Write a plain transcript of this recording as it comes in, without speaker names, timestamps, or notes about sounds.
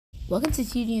Welcome to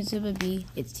TJ and Super B.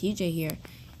 It's TJ here,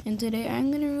 and today I'm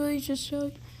gonna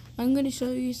I'm gonna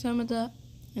show you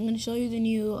the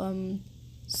new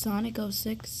Sonic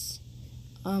 06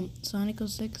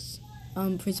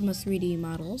 Prisma 3D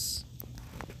models,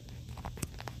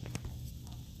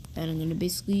 and I'm gonna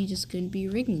basically be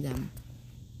rigging them.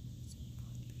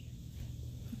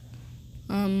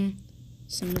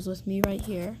 Someone's with me right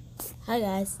here. Hi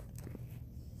guys.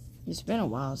 It's been a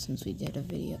while since we did a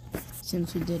video.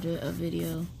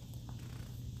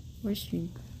 We're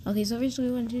streaming. Okay, so basically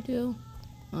what you do,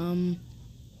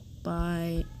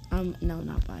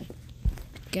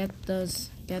 get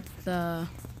the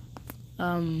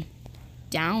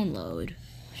download,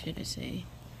 should I say?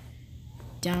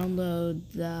 Download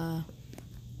the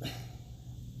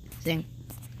thing.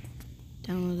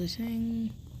 Download the thing.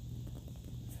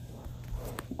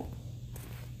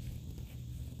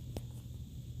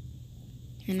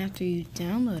 And after you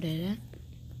downloaded it,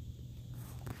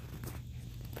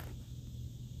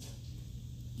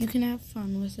 you can have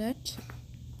fun with it.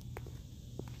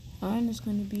 I'm just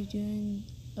going to be doing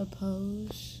a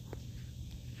pose.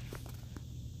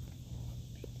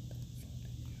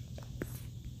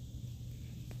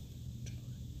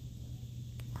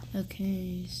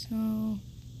 Okay, so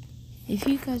if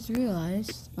you guys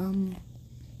realized,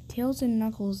 Tails and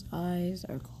Knuckles' eyes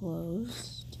are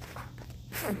closed.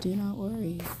 But do not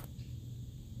worry.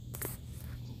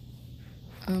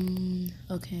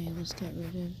 Okay, let's get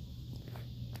rid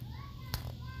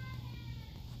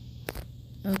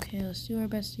of... Okay, let's do our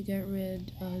best to get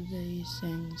rid of these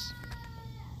things.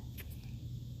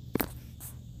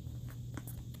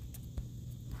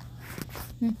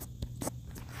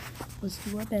 Let's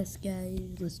do our best, guys.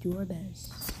 Let's do our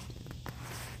best.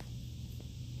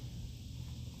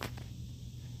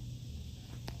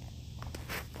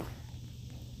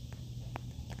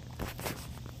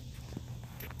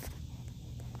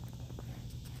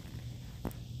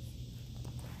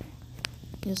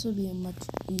 This will be much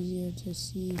easier to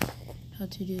see how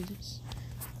to do this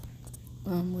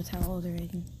without all the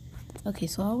rigging. Okay,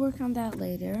 so I'll work on that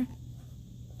later.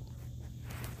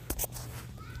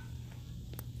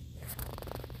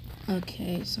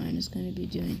 Okay, so I'm just going to be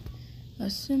doing a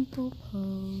simple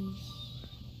pose.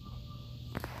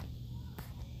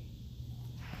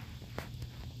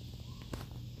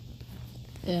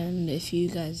 And if you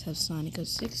guys have Sonic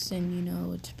 06, then you know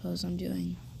which pose I'm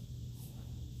doing.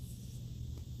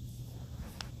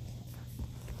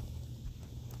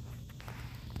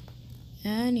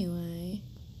 Anyway,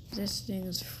 this thing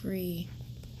is free,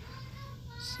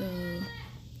 so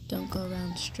don't go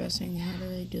around stressing how do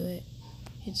I do it.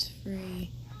 It's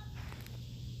free.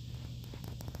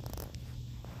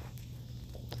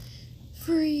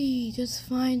 Free! Just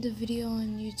find the video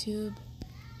on YouTube.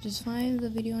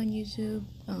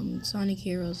 Sonic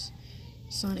Heroes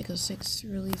Sonic 06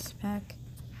 release pack,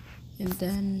 and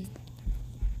then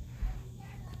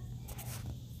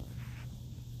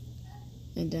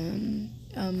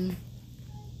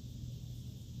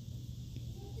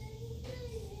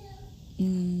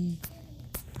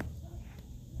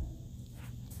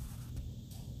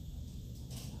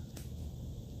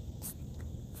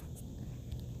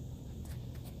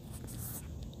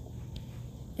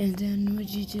what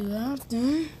you do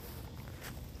after?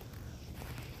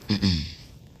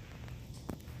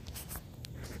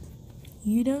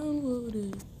 You download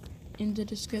it in the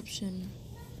description.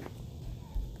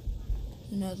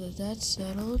 Now that that's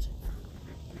settled,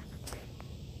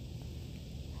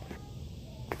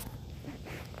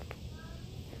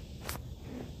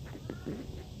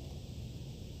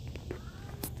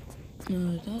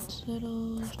 we're just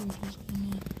gonna...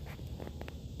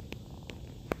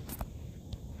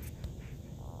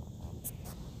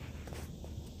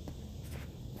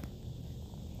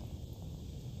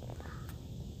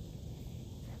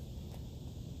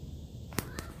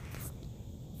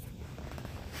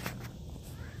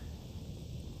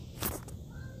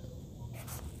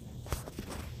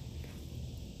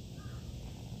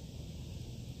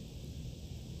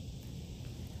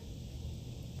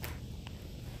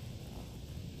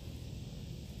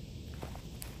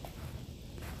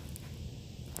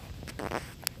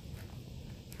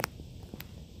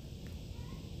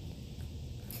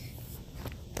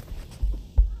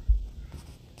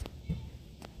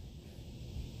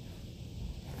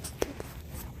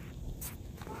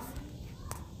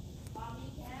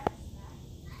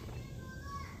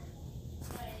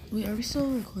 Wait, are we still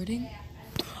recording?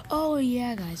 Oh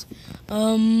yeah, guys.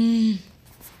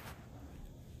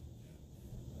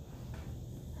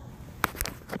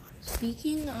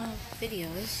 Speaking of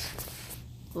videos,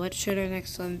 what should our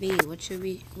next one be? What should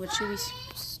we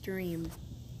stream?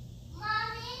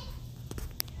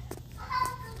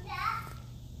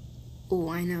 Oh,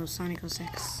 I know, Sonic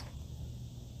 06.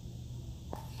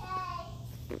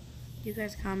 You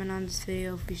guys comment on this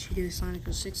video if we should do Sonic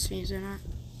 06 streams or not.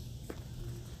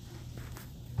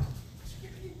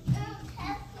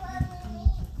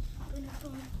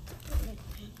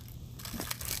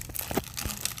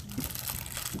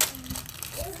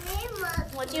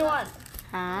 What do you want?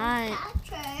 Hi.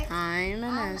 I'm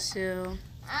Anasu.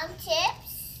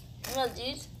 Chips. No,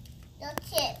 dude. No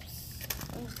chips.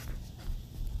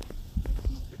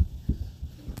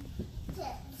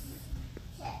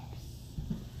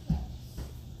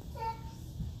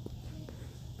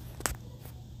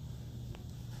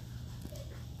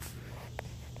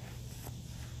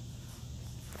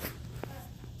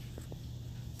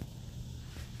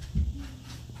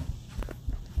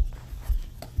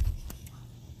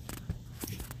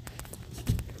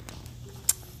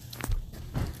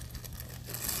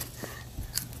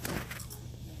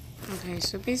 Okay,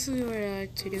 so basically what I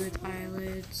like to do with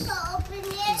eyelids. Open it.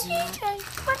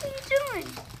 What are you doing?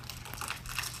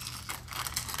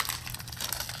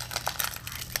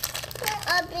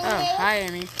 Oh, hi,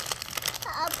 Amy.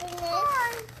 Open it.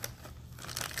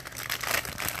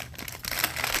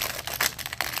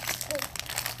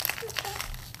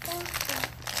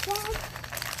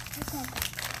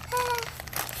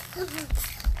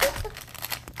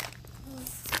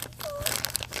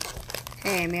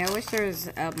 Hey, Amy, I wish there was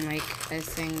like a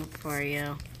thing for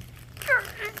you.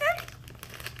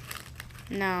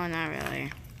 No, not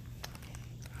really.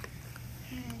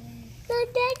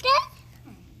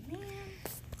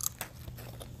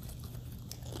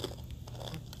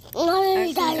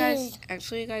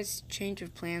 Actually, guys, change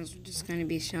of plans. We're just going to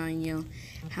be showing you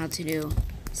how to do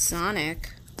Sonic.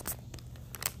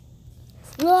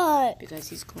 Why? Because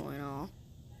he's cool and all.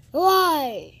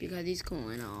 Why? Because he's cool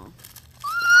and all.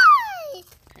 Why?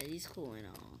 Because he's cool and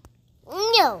all.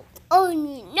 No,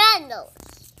 only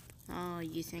nanos. Oh,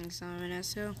 you think so,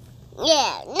 Vanessa?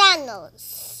 Yeah,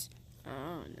 nanos.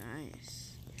 Oh,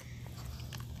 nice.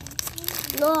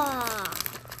 No.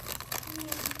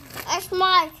 That's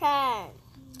my turn.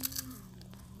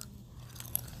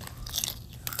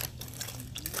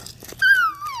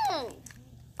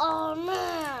 Oh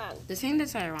man. The thing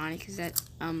that's ironic is that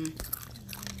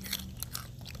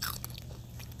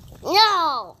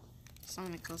No.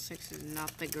 Sonic 06 is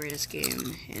not the greatest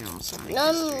game in all Sonic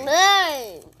No, history.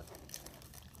 no.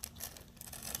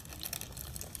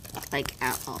 Like,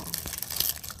 at all.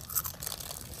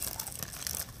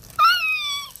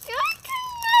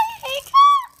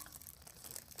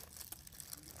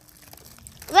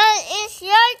 But it's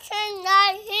your turn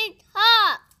that he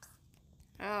talk.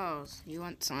 Oh, so you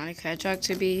want Sonic Hedgehog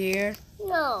to be here?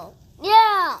 No.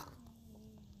 Yeah.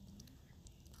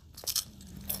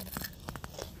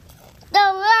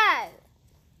 The red.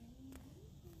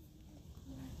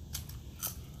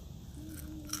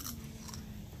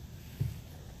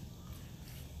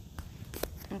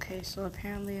 Okay, so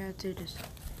apparently I have to just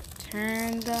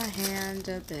turn the hand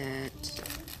a bit.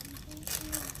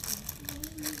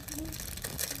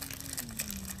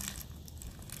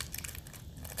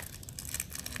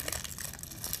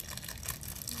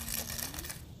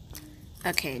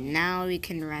 Okay, now we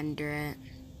can render it.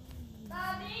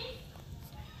 Mommy?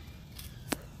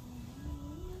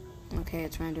 Okay,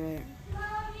 it's rendered.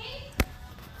 Mommy?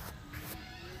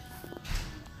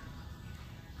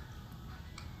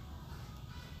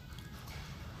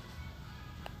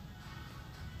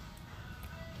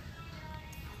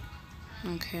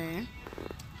 Okay.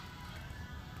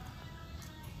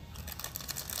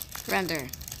 Render.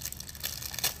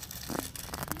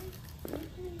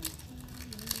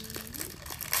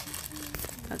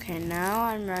 Okay, now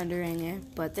I'm rendering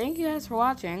it, but thank you guys for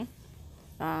watching.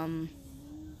 I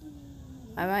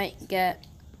might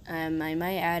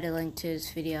add a link to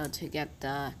this video to get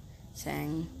the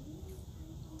thing.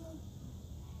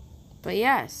 But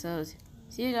yeah, so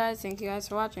see you guys. Thank you guys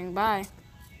for watching. Bye.